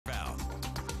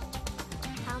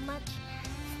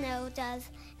snow does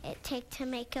it take to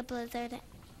make a blizzard,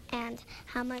 and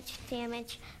how much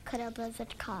damage could a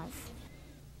blizzard cause?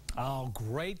 Oh,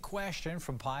 great question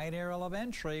from Pioneer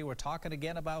Elementary. We're talking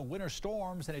again about winter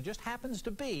storms, and it just happens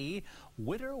to be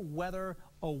Winter Weather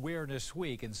Awareness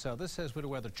Week. And so this says winter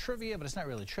weather trivia, but it's not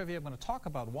really trivia. I'm going to talk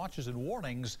about watches and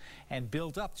warnings and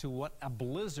build up to what a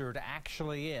blizzard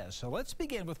actually is. So let's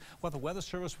begin with what the Weather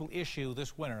Service will issue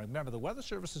this winter. Remember, the Weather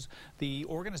Service is the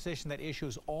organization that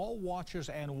issues all watches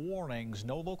and warnings.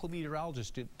 No local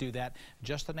meteorologists do that,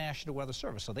 just the National Weather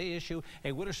Service. So they issue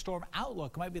a winter storm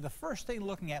outlook. Might be the first thing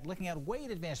looking at way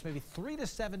in advance, maybe 3 to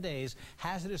 7 days.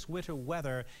 Hazardous winter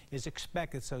weather is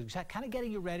expected. So kind of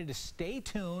getting you ready to stay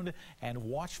tuned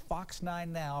and watch Fox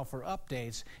 9 now for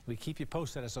updates. We keep you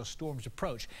posted as those storms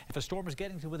approach. If a storm is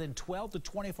getting to within 12 to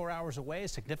 24 hours away, a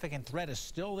significant threat is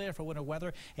still there for winter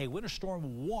weather. A winter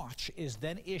storm watch is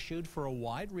then issued for a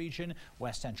wide region,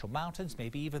 West Central Mountains,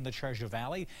 maybe even the Treasure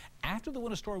Valley. After the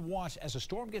winter storm watch, as the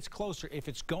storm gets closer, if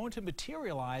it's going to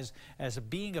materialize as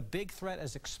being a big threat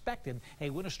as expected, a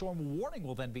winter storm warning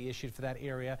will then be issued for that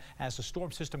area as the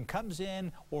storm system comes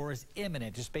in or is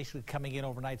imminent, just basically coming in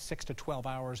overnight 6 to 12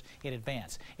 hours in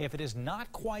advance. If it is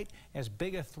not quite as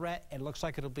big a threat, it looks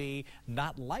like it'll be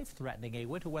not life-threatening, a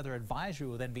winter weather advisory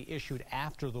will then be issued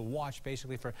after the watch,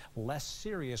 basically for less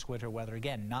serious winter weather.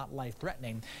 Again, not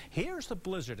life-threatening. Here's the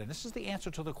blizzard, and this is the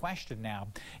answer to the question now.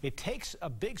 It takes a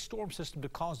big storm system to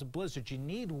cause a blizzard. You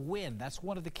need wind. That's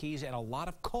one of the keys, and a lot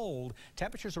of cold.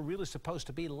 Temperatures are really supposed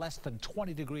to be less than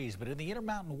 20 degrees, but in the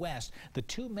Intermountain West, the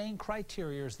two main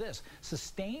criteria is this: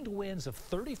 sustained winds of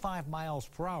 35 miles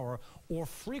per hour or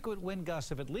frequent wind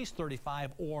gusts of at least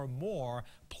 35 or more.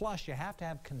 Plus, you have to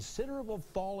have considerable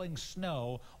falling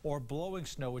snow or blowing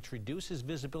snow, which reduces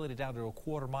visibility down to a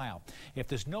quarter mile. If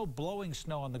there's no blowing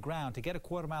snow on the ground, to get a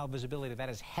quarter mile visibility, that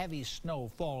is heavy snow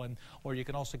falling, or you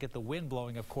can also get the wind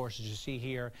blowing, of course, as you see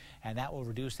here, and that will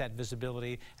reduce that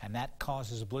visibility, and that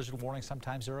causes a blizzard warning.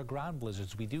 Sometimes there are ground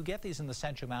blizzards. We do get these in the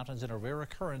Central Mountains in a rare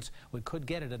occurrence. We could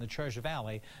get it in the Treasure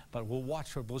Valley, but we'll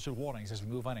watch for blizzard warnings as we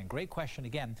move on. And great question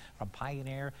again from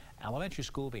Pioneer Elementary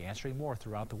School. We'll be answering more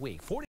throughout the week.